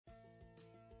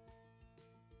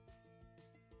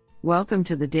Welcome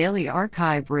to the Daily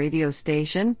Archive radio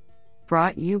station,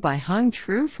 brought you by Hung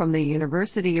Tru from the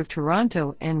University of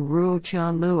Toronto and Ruo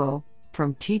Chan Luo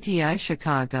from TTI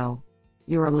Chicago.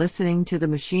 You are listening to the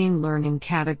Machine Learning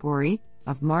category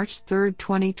of March 3,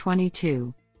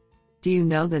 2022. Do you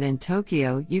know that in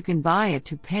Tokyo you can buy a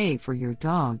toupee for your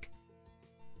dog?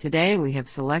 Today we have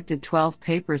selected 12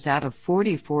 papers out of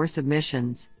 44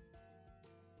 submissions.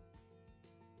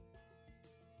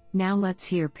 Now let's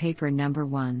hear paper number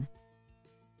 1.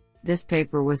 This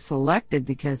paper was selected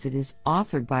because it is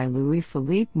authored by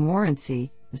Louis-Philippe Morency,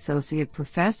 Associate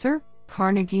Professor,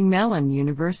 Carnegie Mellon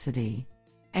University,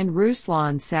 and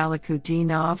Ruslan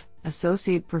Salakhutdinov,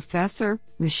 Associate Professor,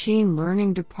 Machine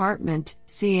Learning Department,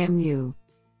 CMU.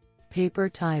 Paper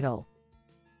title: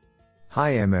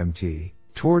 High MMT,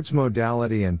 Towards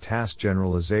Modality and Task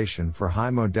Generalization for High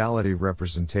Modality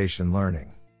Representation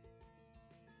Learning.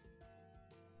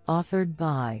 Authored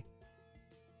by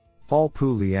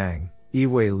Paul-Pu Liang,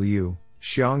 Yiwei Liu,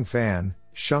 Xiang Fan,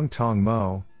 Shengtong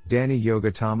Mo, Danny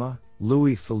Yogatama,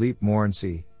 Louis-Philippe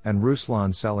Morency, and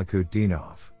Ruslan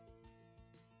Salakhutdinov.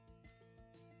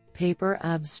 Paper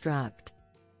abstract: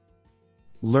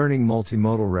 Learning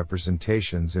multimodal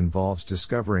representations involves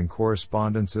discovering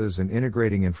correspondences and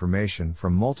integrating information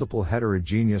from multiple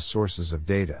heterogeneous sources of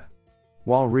data.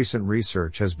 While recent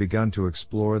research has begun to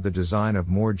explore the design of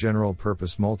more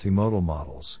general-purpose multimodal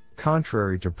models,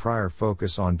 contrary to prior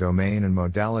focus on domain and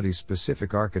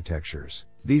modality-specific architectures,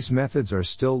 these methods are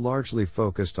still largely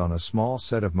focused on a small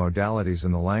set of modalities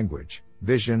in the language,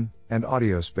 vision, and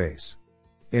audio space.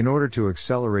 In order to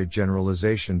accelerate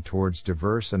generalization towards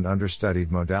diverse and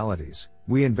understudied modalities,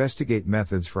 we investigate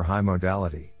methods for high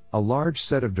modality, a large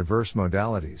set of diverse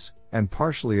modalities, and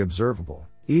partially observable,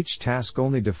 each task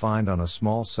only defined on a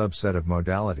small subset of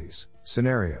modalities,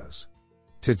 scenarios.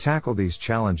 To tackle these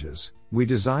challenges, we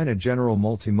design a general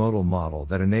multimodal model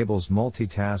that enables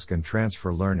multitask and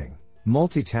transfer learning.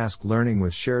 Multitask learning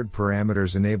with shared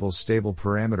parameters enables stable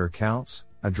parameter counts,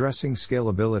 addressing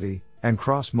scalability, and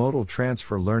cross-modal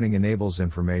transfer learning enables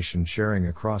information sharing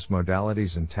across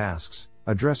modalities and tasks,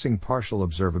 addressing partial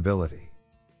observability.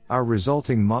 Our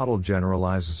resulting model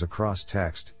generalizes across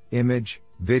text, image,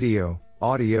 video,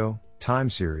 audio, time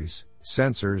series,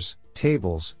 sensors,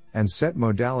 tables, and set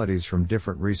modalities from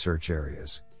different research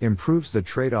areas, improves the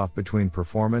trade-off between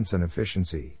performance and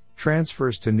efficiency,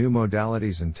 transfers to new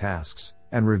modalities and tasks,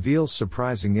 and reveals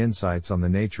surprising insights on the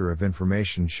nature of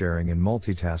information sharing in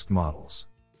multitask models.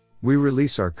 We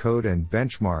release our code and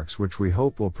benchmarks, which we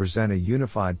hope will present a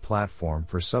unified platform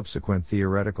for subsequent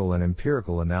theoretical and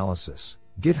empirical analysis.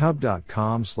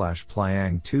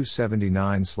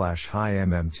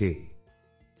 github.com/plyang279/highmmt.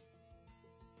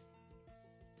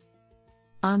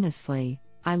 Honestly,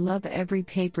 I love every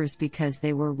papers because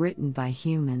they were written by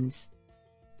humans.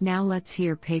 Now let's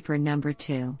hear paper number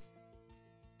 2.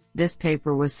 This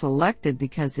paper was selected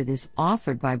because it is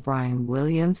authored by Brian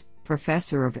Williams,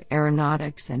 Professor of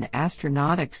Aeronautics and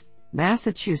Astronautics,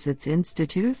 Massachusetts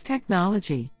Institute of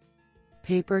Technology.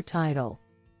 Paper title: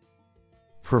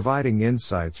 Providing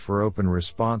Insights for Open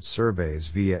Response Surveys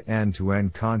via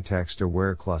End-to-End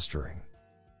Context-Aware Clustering.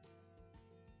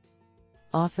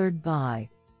 Authored by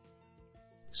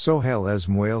Sohail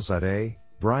Esmoailzadeh,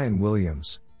 Brian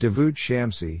Williams, Davood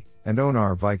Shamsi, and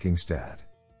Onar Vikingstad.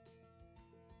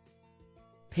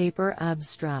 Paper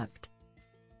abstract: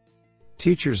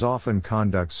 Teachers often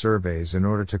conduct surveys in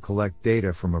order to collect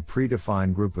data from a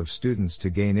predefined group of students to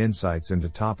gain insights into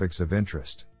topics of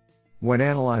interest. When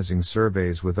analyzing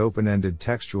surveys with open-ended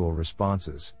textual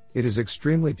responses, it is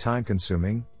extremely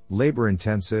time-consuming,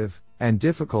 labor-intensive, and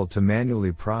difficult to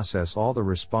manually process all the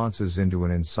responses into an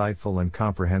insightful and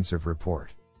comprehensive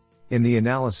report. In the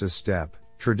analysis step,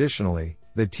 traditionally,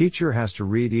 the teacher has to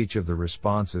read each of the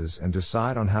responses and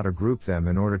decide on how to group them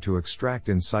in order to extract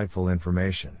insightful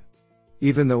information.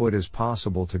 Even though it is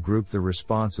possible to group the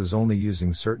responses only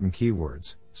using certain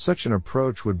keywords, such an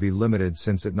approach would be limited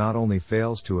since it not only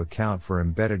fails to account for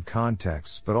embedded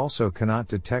contexts but also cannot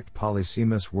detect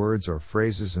polysemous words or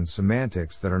phrases and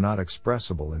semantics that are not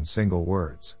expressible in single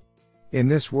words. In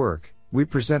this work, we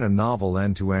present a novel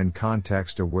end-to-end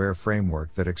context-aware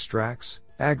framework that extracts,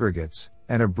 aggregates,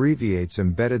 and abbreviates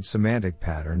embedded semantic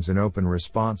patterns in open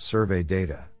response survey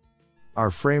data.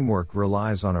 Our framework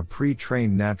relies on a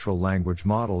pre-trained natural language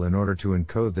model in order to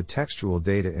encode the textual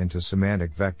data into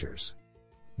semantic vectors.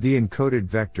 The encoded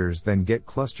vectors then get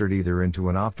clustered either into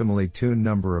an optimally tuned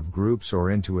number of groups or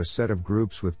into a set of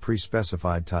groups with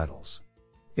pre-specified titles.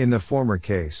 In the former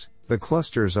case, the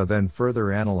clusters are then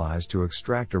further analyzed to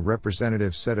extract a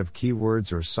representative set of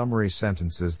keywords or summary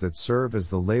sentences that serve as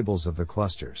the labels of the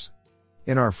clusters.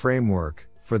 In our framework,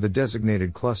 For the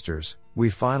designated clusters, we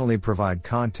finally provide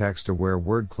context-aware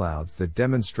word clouds that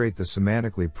demonstrate the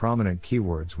semantically prominent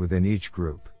keywords within each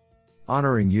group.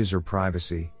 Honoring user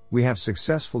privacy, we have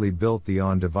successfully built the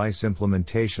on-device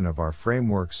implementation of our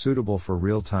framework suitable for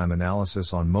real-time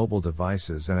analysis on mobile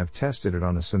devices and have tested it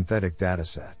on a synthetic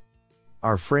dataset.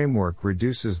 Our framework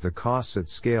reduces the costs at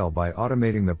scale by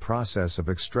automating the process of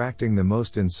extracting the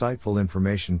most insightful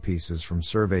information pieces from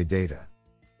survey data.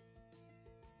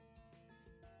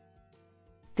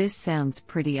 This sounds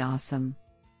pretty awesome.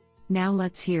 Now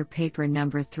let's hear paper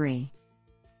number 3.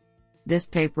 This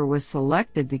paper was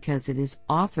selected because it is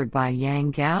authored by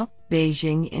Yang Gao,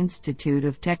 Beijing Institute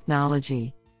of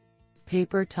Technology.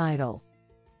 Paper title: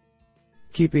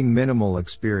 Keeping Minimal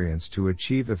Experience to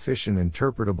Achieve Efficient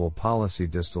Interpretable Policy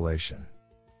Distillation.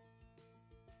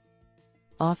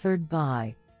 Authored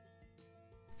by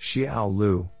Xiao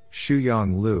Liu,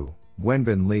 Shuyang Liu,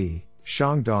 Wenbin Li,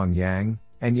 Shangdong Yang,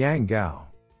 and Yang Gao.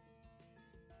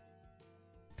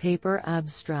 Paper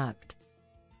abstract: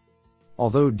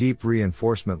 Although deep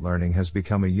reinforcement learning has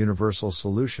become a universal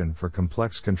solution for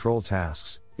complex control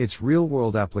tasks, its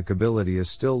real-world applicability is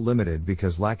still limited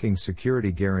because lacking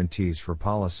security guarantees for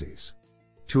policies.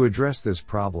 To address this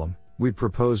problem, we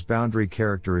propose boundary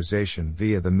characterization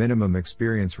via the Minimum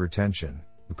Experience Retention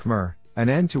 (BCMR), an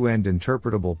end-to-end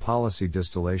interpretable policy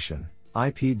distillation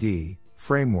 (IPD)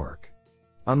 framework.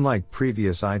 Unlike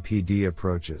previous IPD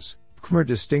approaches, BCMR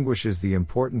distinguishes the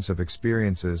importance of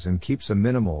experiences and keeps a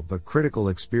minimal but critical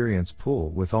experience pool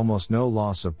with almost no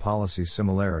loss of policy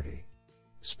similarity.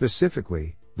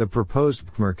 Specifically, the proposed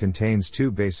BCMR contains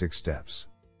 2 basic steps.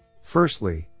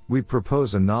 Firstly, we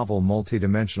propose a novel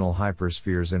multidimensional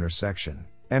hyperspheres intersection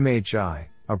 (MHI)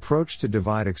 approach to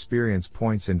divide experience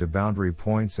points into boundary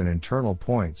points and internal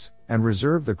points, and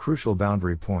reserve the crucial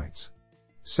boundary points.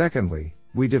 Secondly,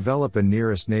 we develop a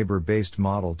nearest neighbor-based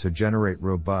model to generate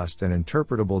robust and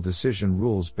interpretable decision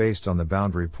rules based on the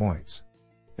boundary points.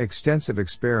 Extensive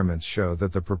experiments show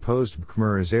that the proposed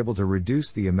BCMR is able to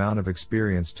reduce the amount of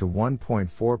experience to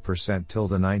 1.4% to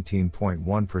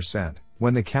 19.1%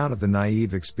 when the count of the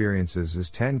naive experiences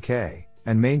is 10K,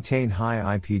 and maintain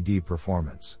high IPD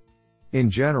performance. In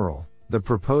general, the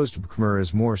proposed BCMR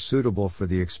is more suitable for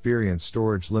the experience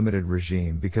storage limited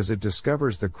regime because it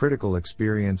discovers the critical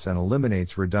experience and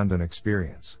eliminates redundant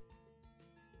experience.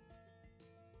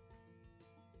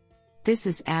 This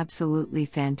is absolutely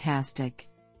fantastic.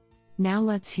 Now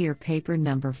let's hear paper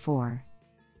number 4.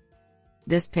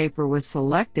 This paper was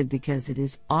selected because it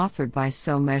is authored by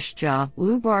Somesh Jha,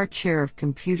 Lubar Chair of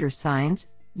Computer Science,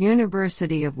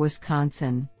 University of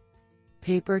Wisconsin.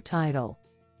 Paper title: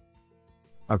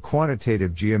 A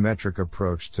Quantitative Geometric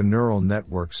Approach to Neural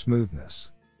Network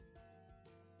Smoothness.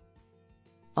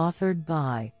 Authored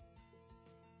by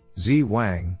Zi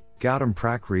Wang, Gautam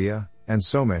Prakriya, and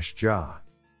Somesh Jha.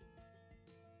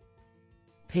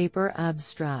 Paper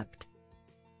abstract: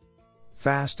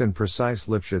 Fast and precise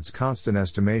Lipschitz constant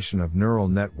estimation of neural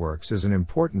networks is an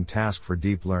important task for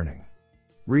deep learning.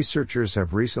 Researchers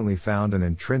have recently found an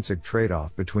intrinsic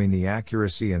trade-off between the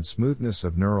accuracy and smoothness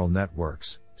of neural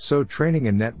networks, so training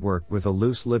a network with a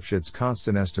loose Lipschitz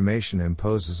constant estimation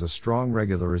imposes a strong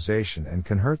regularization and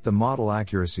can hurt the model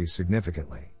accuracy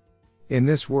significantly. In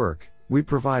this work, we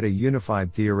provide a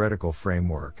unified theoretical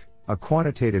framework, a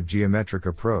quantitative geometric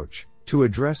approach, to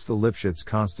address the Lipschitz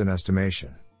constant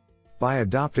estimation. By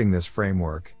adopting this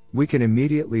framework, we can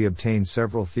immediately obtain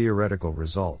several theoretical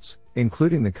results,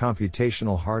 including the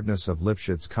computational hardness of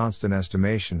Lipschitz constant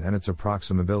estimation and its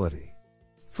approximability.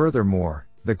 Furthermore,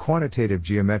 the quantitative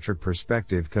geometric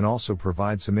perspective can also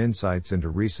provide some insights into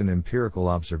recent empirical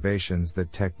observations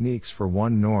that techniques for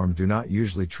one norm do not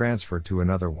usually transfer to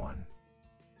another one.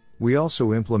 We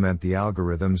also implement the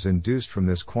algorithms induced from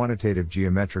this quantitative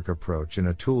geometric approach in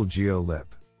a tool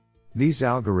GeoLip. These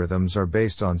algorithms are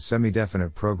based on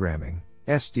semi-definite programming,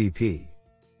 SDP.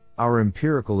 Our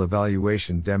empirical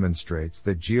evaluation demonstrates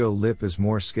that GeoLip is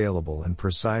more scalable and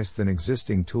precise than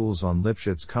existing tools on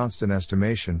Lipschitz constant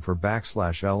estimation for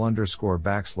 \L_\inft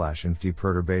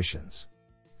perturbations.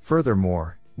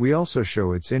 Furthermore, we also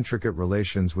show its intricate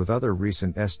relations with other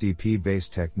recent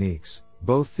SDP-based techniques,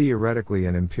 both theoretically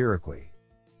and empirically.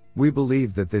 We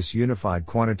believe that this unified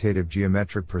quantitative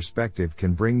geometric perspective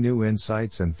can bring new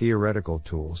insights and theoretical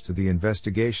tools to the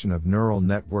investigation of neural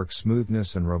network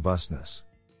smoothness and robustness.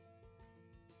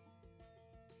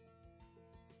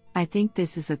 I think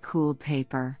this is a cool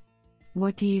paper.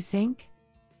 What do you think?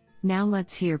 Now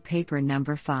let's hear paper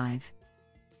number 5.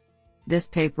 This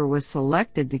paper was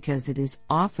selected because it is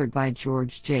authored by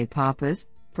George J. Pappas,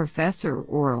 Professor of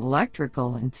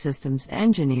Electrical and Systems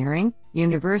Engineering,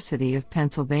 University of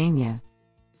Pennsylvania.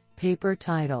 Paper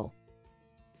title: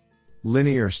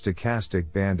 Linear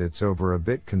Stochastic Bandits over a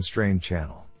Bit-Constrained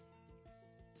Channel.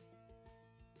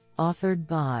 Authored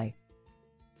by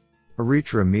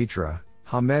Aritra Mitra,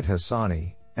 Hamed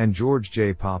Hassani, and George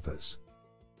J. Papas.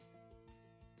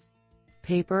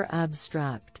 Paper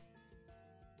abstract: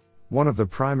 One of the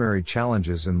primary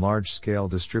challenges in large-scale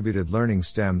distributed learning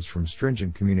stems from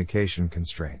stringent communication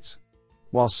constraints.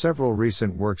 While several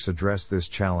recent works address this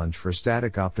challenge for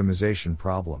static optimization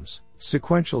problems,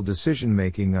 sequential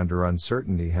decision-making under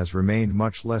uncertainty has remained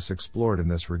much less explored in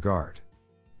this regard.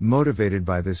 Motivated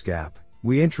by this gap,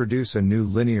 we introduce a new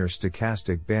linear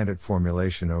stochastic bandit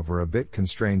formulation over a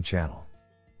bit-constrained channel.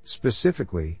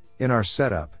 Specifically, in our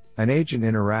setup, an agent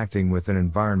interacting with an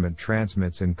environment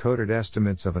transmits encoded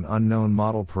estimates of an unknown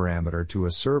model parameter to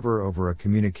a server over a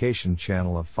communication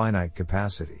channel of finite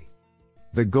capacity.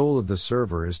 The goal of the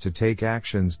server is to take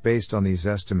actions based on these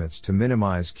estimates to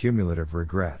minimize cumulative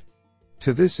regret.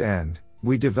 To this end,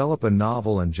 we develop a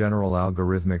novel and general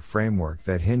algorithmic framework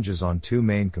that hinges on two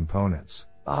main components: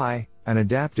 I, an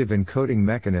adaptive encoding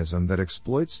mechanism that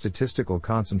exploits statistical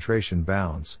concentration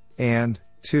bounds, and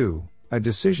 2, a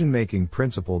decision-making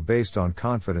principle based on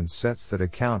confidence sets that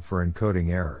account for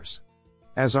encoding errors.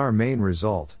 As our main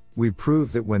result, we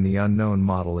prove that when the unknown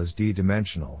model is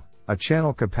d-dimensional, a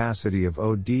channel capacity of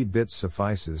OD bits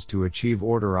suffices to achieve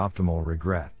order-optimal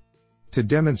regret. To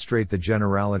demonstrate the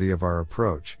generality of our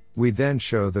approach, we then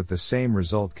show that the same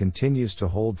result continues to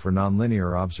hold for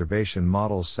nonlinear observation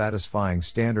models satisfying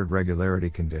standard regularity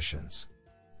conditions.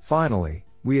 Finally,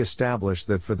 we establish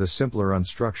that for the simpler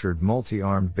unstructured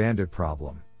multi-armed bandit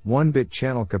problem, 1-bit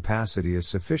channel capacity is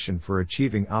sufficient for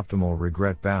achieving optimal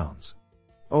regret bounds.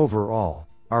 Overall,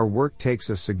 our work takes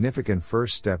a significant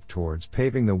first step towards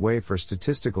paving the way for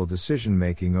statistical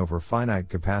decision-making over finite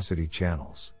capacity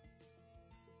channels.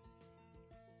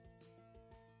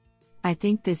 I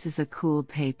think this is a cool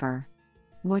paper.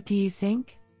 What do you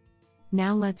think?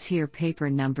 Now let's hear paper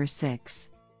number 6.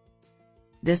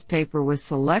 This paper was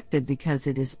selected because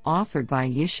it is authored by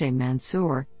Yishay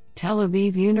Mansour, Tel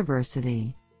Aviv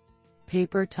University.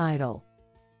 Paper title: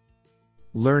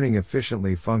 Learning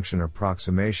Efficiently Function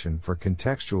Approximation for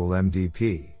Contextual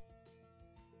MDP.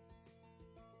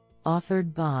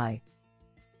 Authored by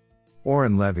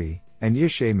Oren Levy and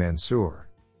Yishay Mansour.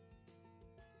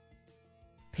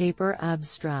 Paper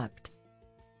abstract: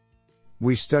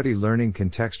 We study learning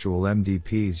contextual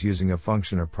MDPs using a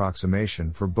function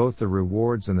approximation for both the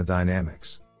rewards and the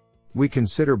dynamics. We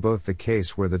consider both the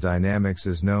case where the dynamics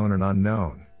is known and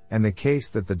unknown, and the case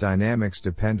that the dynamics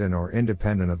dependent or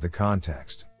independent of the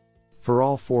context. For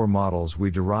all four models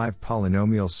we derive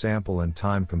polynomial sample and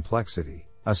time complexity,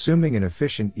 assuming an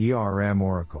efficient ERM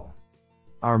oracle.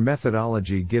 Our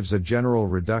methodology gives a general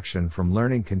reduction from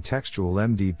learning contextual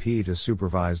MDP to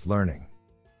supervised learning.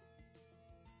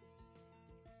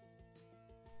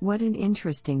 What an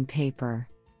interesting paper.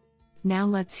 Now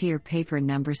let's hear paper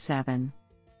number 7.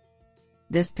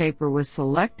 This paper was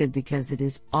selected because it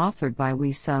is authored by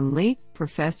Wee-Sun Lee,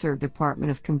 Professor, Department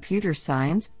of Computer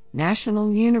Science,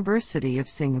 National University of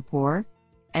Singapore,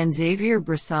 and Xavier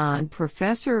Bresson,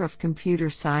 Professor of Computer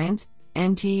Science,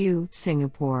 NTU,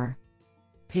 Singapore.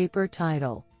 Paper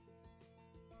title: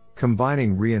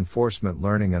 Combining Reinforcement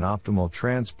Learning and Optimal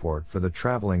Transport for the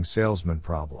Traveling Salesman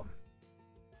Problem.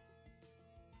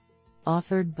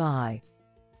 Authored by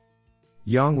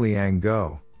Yongliang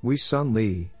Guo, Wee-Sun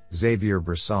Lee, Xavier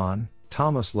Bresson,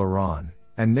 Thomas Laurent,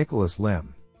 and Nicholas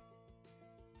Lim.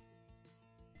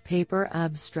 Paper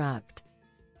abstract: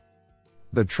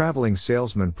 The traveling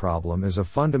salesman problem is a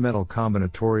fundamental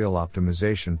combinatorial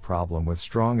optimization problem with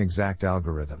strong exact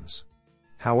algorithms.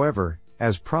 However,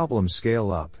 as problems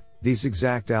scale up, these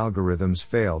exact algorithms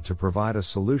fail to provide a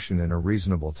solution in a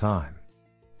reasonable time.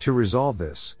 To resolve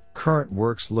this, current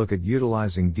works look at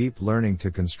utilizing deep learning to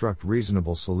construct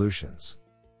reasonable solutions.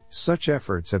 Such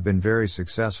efforts have been very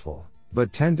successful,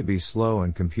 but tend to be slow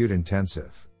and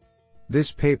compute-intensive.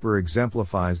 This paper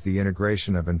exemplifies the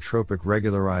integration of entropic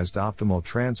regularized optimal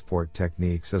transport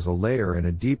techniques as a layer in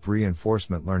a deep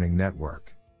reinforcement learning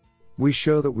network. We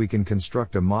show that we can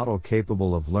construct a model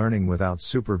capable of learning without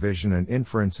supervision and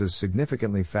inferences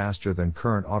significantly faster than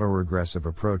current autoregressive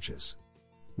approaches.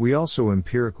 We also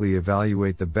empirically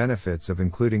evaluate the benefits of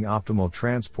including optimal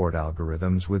transport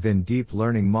algorithms within deep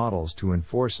learning models to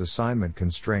enforce assignment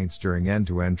constraints during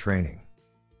end-to-end training.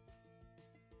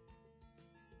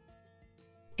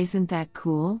 Isn't that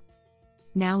cool?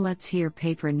 Now let's hear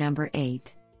paper number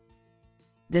 8.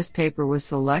 This paper was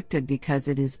selected because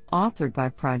it is authored by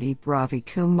Pradeep Ravi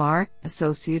Kumar,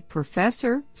 Associate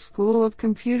Professor, School of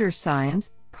Computer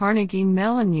Science, Carnegie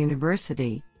Mellon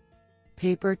University.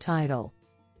 Paper title: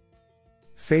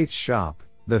 Faith Shop,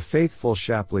 the Faithful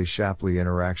Shapley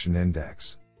Interaction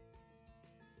Index.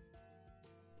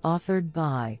 Authored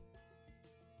by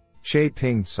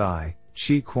Che-Ping Tsai,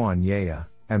 Chi-Kwan Yea,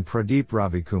 and Pradeep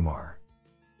Ravikumar.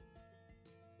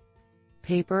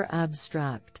 Paper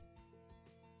abstract: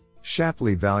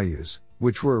 Shapley values,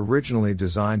 which were originally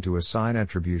designed to assign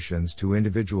attributions to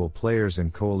individual players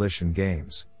in coalition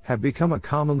games, have become a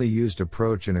commonly used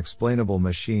approach in explainable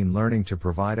machine learning to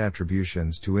provide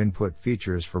attributions to input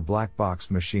features for black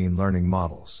box machine learning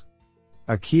models.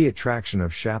 A key attraction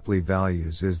of Shapley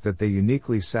values is that they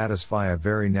uniquely satisfy a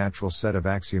very natural set of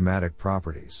axiomatic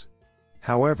properties.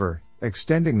 However,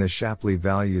 extending the Shapley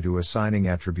value to assigning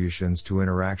attributions to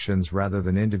interactions rather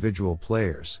than individual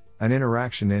players, an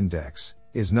interaction index,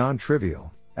 is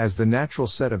non-trivial, as the natural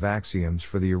set of axioms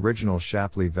for the original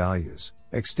Shapley values,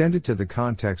 extended to the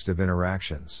context of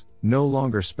interactions, no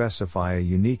longer specify a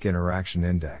unique interaction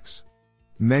index.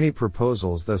 Many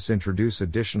proposals thus introduce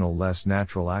additional less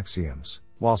natural axioms,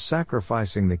 while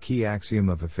sacrificing the key axiom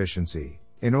of efficiency,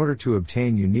 in order to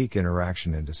obtain unique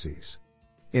interaction indices.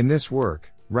 In this work,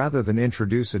 rather than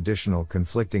introduce additional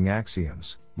conflicting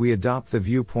axioms, we adopt the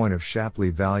viewpoint of Shapley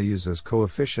values as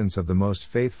coefficients of the most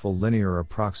faithful linear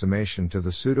approximation to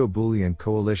the pseudo-Boolean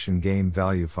coalition game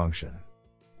value function.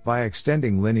 By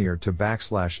extending linear to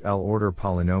 \L order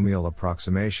polynomial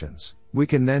approximations, we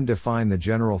can then define the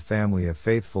general family of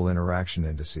faithful interaction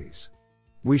indices.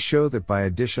 We show that by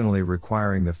additionally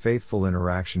requiring the faithful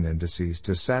interaction indices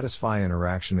to satisfy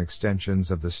interaction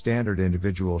extensions of the standard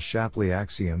individual Shapley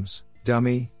axioms,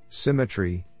 dummy,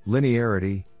 symmetry,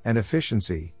 linearity, and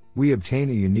efficiency, we obtain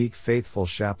a unique faithful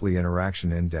Shapley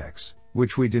interaction index,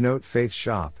 which we denote Faith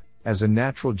Shop, as a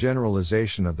natural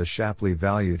generalization of the Shapley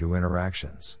value to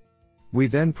interactions. We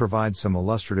then provide some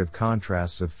illustrative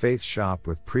contrasts of Faith Shop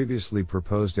with previously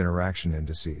proposed interaction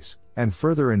indices, and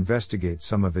further investigate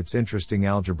some of its interesting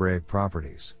algebraic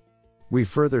properties. We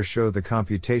further show the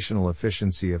computational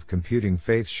efficiency of computing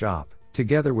Faith Shop,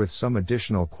 together with some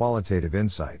additional qualitative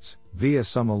insights, via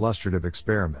some illustrative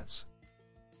experiments.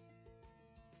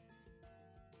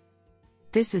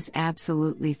 This is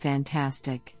absolutely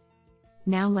fantastic.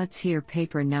 Now let's hear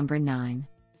paper number 9.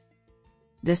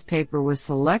 This paper was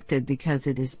selected because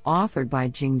it is authored by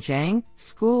Jing Zhang,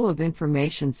 School of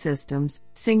Information Systems,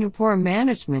 Singapore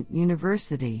Management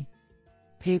University.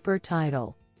 Paper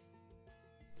title: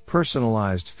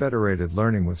 Personalized Federated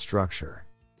Learning with Structure.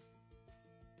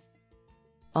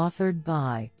 Authored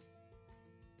by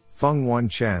Fengwan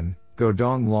Chen,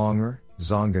 Godong Longer,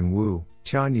 Zhonggan Wu,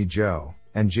 Tianyi Zhou,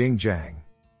 and Jing Zhang.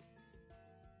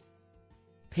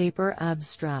 Paper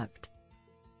abstract: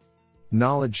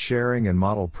 Knowledge sharing and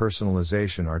model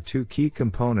personalization are two key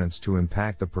components to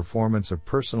impact the performance of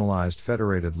personalized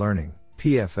federated learning,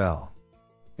 PFL.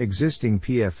 Existing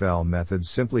PFL methods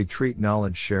simply treat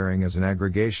knowledge sharing as an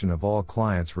aggregation of all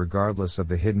clients regardless of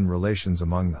the hidden relations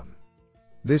among them.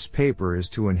 This paper is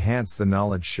to enhance the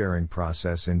knowledge sharing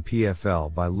process in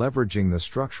PFL by leveraging the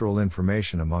structural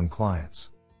information among clients.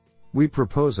 We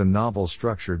propose a novel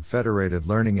structured federated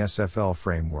learning SFL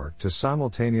framework to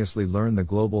simultaneously learn the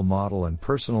global model and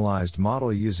personalized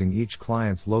model using each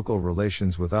client's local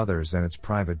relations with others and its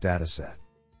private dataset.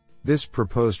 This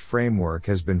proposed framework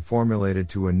has been formulated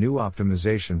to a new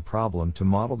optimization problem to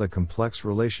model the complex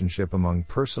relationship among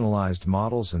personalized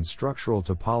models and structural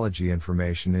topology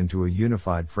information into a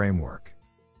unified framework.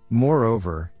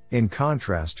 Moreover, in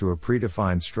contrast to a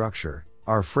predefined structure,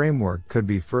 our framework could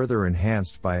be further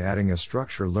enhanced by adding a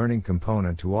structure learning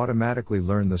component to automatically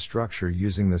learn the structure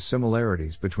using the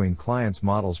similarities between clients'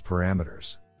 models'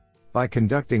 parameters. By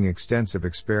conducting extensive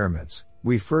experiments,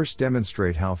 we first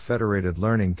demonstrate how federated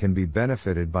learning can be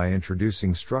benefited by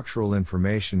introducing structural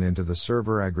information into the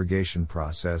server aggregation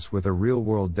process with a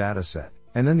real-world dataset,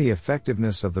 and then the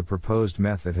effectiveness of the proposed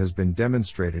method has been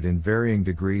demonstrated in varying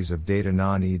degrees of data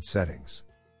non-EAD settings.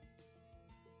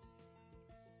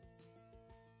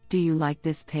 Do you like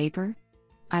this paper?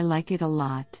 I like it a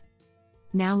lot.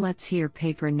 Now let's hear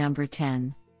paper number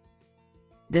 10.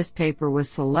 This paper was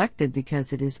selected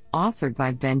because it is authored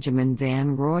by Benjamin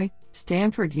Van Roy,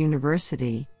 Stanford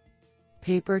University.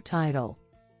 Paper title: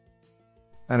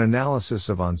 An Analysis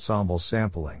of Ensemble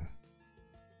Sampling.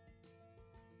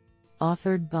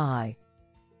 Authored by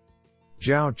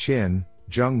Zhao Qin,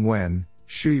 Zheng Wen,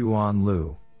 Shuyuan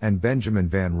Liu, and Benjamin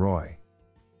Van Roy.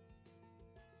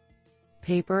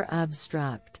 Paper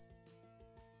abstract: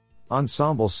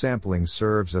 Ensemble sampling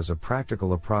serves as a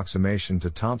practical approximation to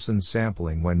Thompson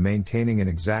sampling when maintaining an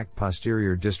exact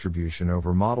posterior distribution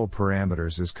over model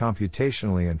parameters is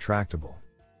computationally intractable.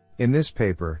 In this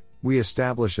paper, we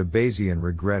establish a Bayesian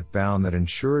regret bound that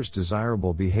ensures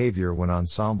desirable behavior when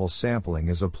ensemble sampling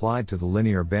is applied to the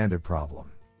linear bandit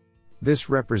problem. This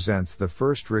represents the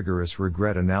first rigorous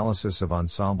regret analysis of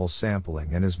ensemble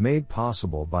sampling and is made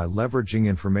possible by leveraging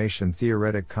information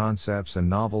theoretic concepts and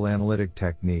novel analytic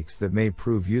techniques that may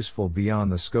prove useful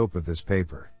beyond the scope of this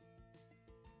paper.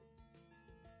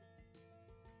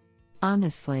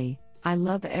 Honestly, I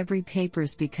love every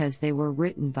papers because they were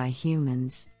written by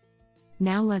humans.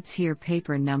 Now let's hear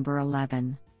paper number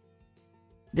 11.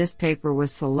 This paper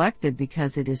was selected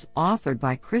because it is authored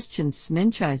by Christian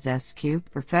Sminchizescu,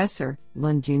 Professor,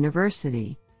 Lund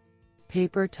University.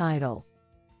 Paper title: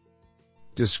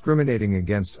 Discriminating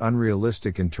against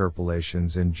unrealistic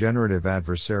interpolations in generative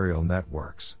adversarial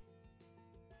networks.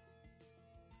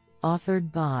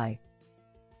 Authored by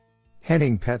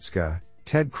Henning Petska,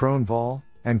 Ted Kronvall,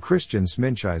 and Christian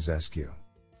Sminchizescu.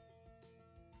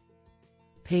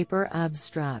 Paper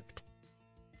abstract: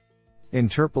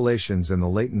 Interpolations in the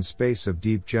latent space of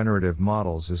deep generative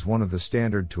models is one of the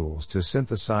standard tools to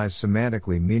synthesize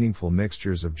semantically meaningful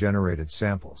mixtures of generated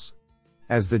samples.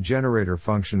 As the generator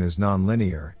function is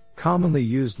nonlinear, commonly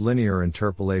used linear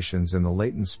interpolations in the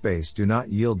latent space do not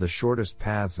yield the shortest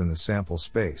paths in the sample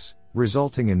space,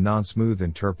 resulting in non-smooth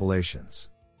interpolations.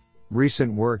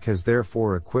 Recent work has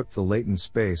therefore equipped the latent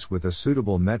space with a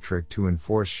suitable metric to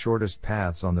enforce shortest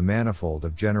paths on the manifold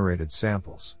of generated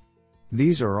samples.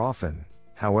 These are often,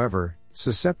 however,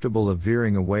 susceptible of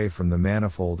veering away from the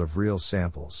manifold of real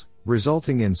samples,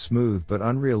 resulting in smooth but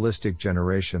unrealistic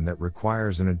generation that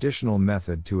requires an additional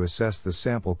method to assess the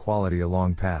sample quality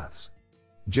along paths.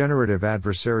 Generative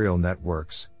adversarial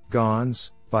networks,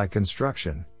 GANs, by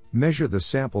construction, measure the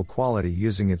sample quality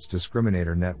using its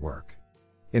discriminator network.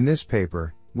 In this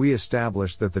paper, we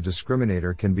establish that the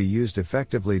discriminator can be used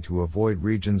effectively to avoid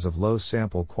regions of low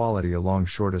sample quality along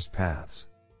shortest paths.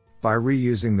 By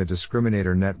reusing the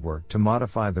discriminator network to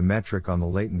modify the metric on the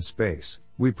latent space,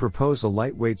 we propose a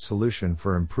lightweight solution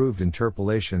for improved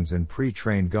interpolations in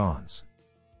pre-trained GANs.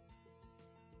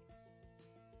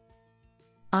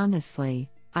 Honestly,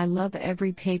 I love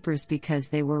every papers because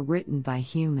they were written by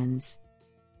humans.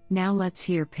 Now let's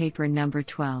hear paper number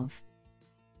 12.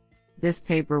 This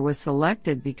paper was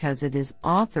selected because it is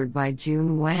authored by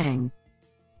Jun Wang.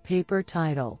 Paper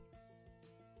title: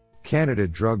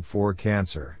 Candidate Drug for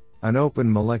Cancer, an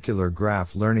open molecular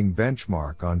graph learning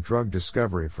benchmark on drug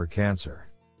discovery for cancer.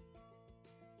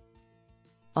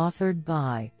 Authored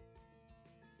by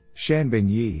Shanbin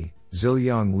Yi,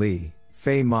 Ziliang Li,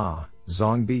 Fei Ma,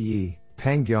 Zhongbi Yi,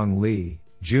 Pengyong Li,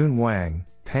 Jun Wang,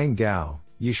 Peng Gao,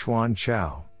 Yixuan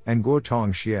Chao, and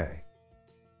Guotong Xie.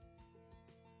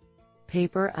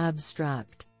 Paper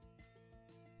abstract: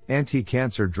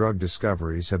 Anti-cancer drug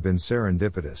discoveries have been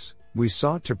serendipitous. We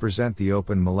sought to present the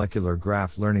Open Molecular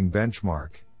Graph Learning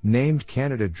Benchmark, named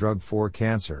Candidate Drug for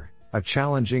Cancer, a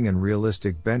challenging and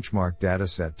realistic benchmark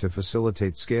dataset to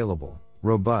facilitate scalable,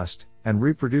 robust, and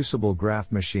reproducible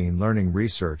graph machine learning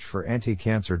research for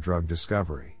anti-cancer drug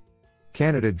discovery.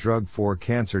 Candidate Drug for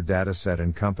Cancer dataset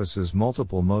encompasses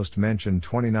multiple most mentioned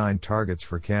 29 targets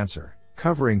for cancer,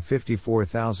 covering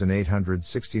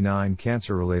 54,869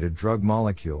 cancer-related drug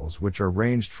molecules which are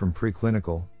ranged from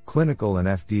preclinical, clinical and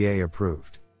FDA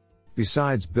approved.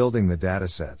 Besides building the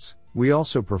datasets, we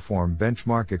also perform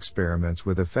benchmark experiments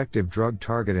with effective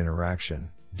drug-target interaction,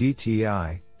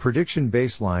 DTI, prediction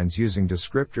baselines using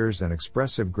descriptors and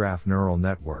expressive graph neural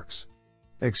networks.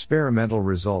 Experimental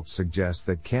results suggest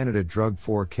that Candidate Drug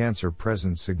for Cancer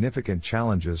presents significant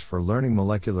challenges for learning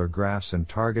molecular graphs and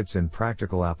targets in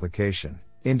practical application,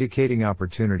 indicating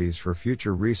opportunities for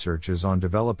future researches on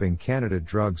developing candidate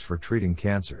drugs for treating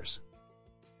cancers.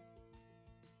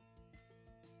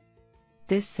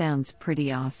 This sounds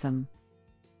pretty awesome.